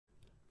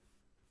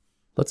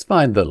Let's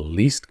find the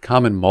least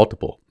common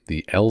multiple,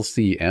 the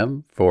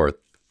LCM, for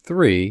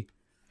 3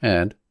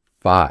 and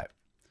 5.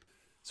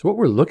 So what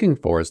we're looking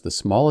for is the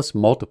smallest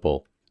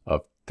multiple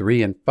of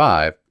 3 and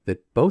 5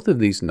 that both of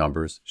these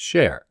numbers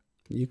share.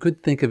 You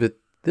could think of it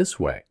this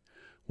way.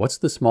 What's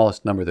the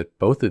smallest number that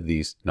both of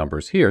these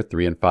numbers here,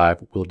 3 and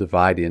 5, will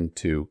divide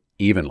into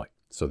evenly?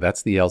 So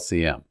that's the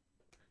LCM.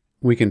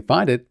 We can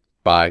find it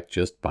by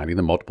just finding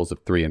the multiples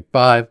of 3 and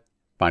 5,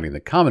 finding the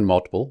common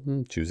multiple,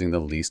 and choosing the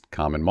least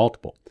common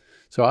multiple.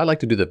 So I like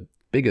to do the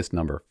biggest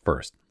number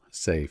first.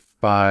 Say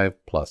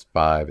 5 plus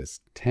 5 is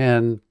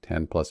 10,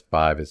 10 plus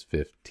 5 is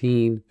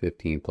 15,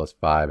 15 plus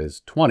 5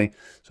 is 20.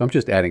 So I'm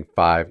just adding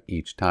 5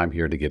 each time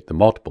here to get the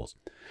multiples.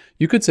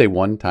 You could say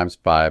 1 times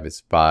 5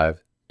 is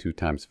 5, 2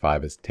 times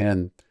 5 is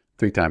 10,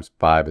 3 times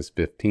 5 is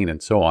 15,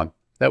 and so on.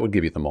 That would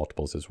give you the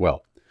multiples as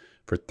well.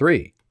 For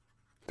 3,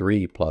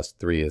 3 plus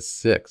 3 is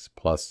 6,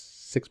 plus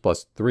 6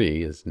 plus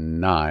 3 is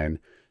 9,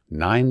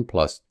 9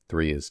 plus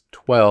 3 is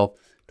 12,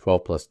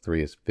 12 plus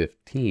 3 is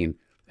 15,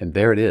 and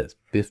there it is,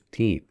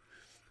 15.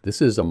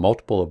 This is a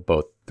multiple of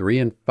both 3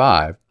 and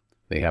 5.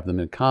 They have them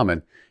in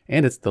common,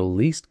 and it's the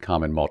least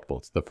common multiple.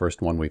 It's the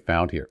first one we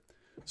found here.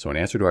 So in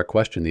answer to our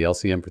question, the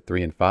LCM for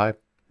 3 and 5,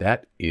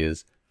 that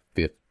is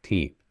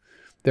 15.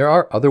 There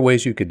are other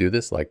ways you could do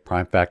this, like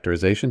prime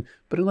factorization,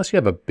 but unless you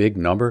have a big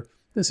number,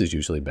 this is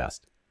usually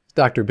best. It's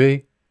Dr.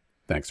 B.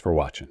 Thanks for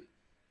watching.